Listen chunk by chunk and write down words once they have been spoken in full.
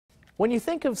When you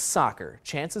think of soccer,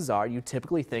 chances are you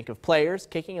typically think of players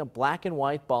kicking a black and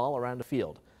white ball around a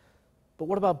field. But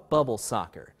what about bubble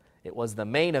soccer? It was the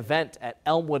main event at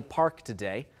Elmwood Park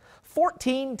today.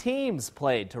 14 teams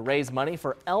played to raise money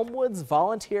for Elmwood's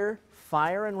volunteer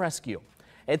fire and rescue.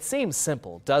 It seems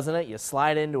simple, doesn't it? You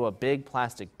slide into a big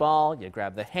plastic ball, you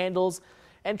grab the handles,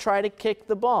 and try to kick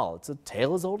the ball. It's a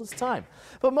tale as old as time.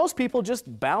 But most people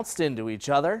just bounced into each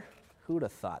other. Who'd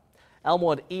have thought?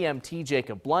 Elmwood EMT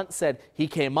Jacob Blunt said he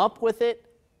came up with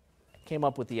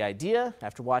the idea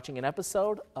after watching an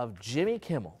episode of Jimmy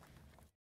Kimmel.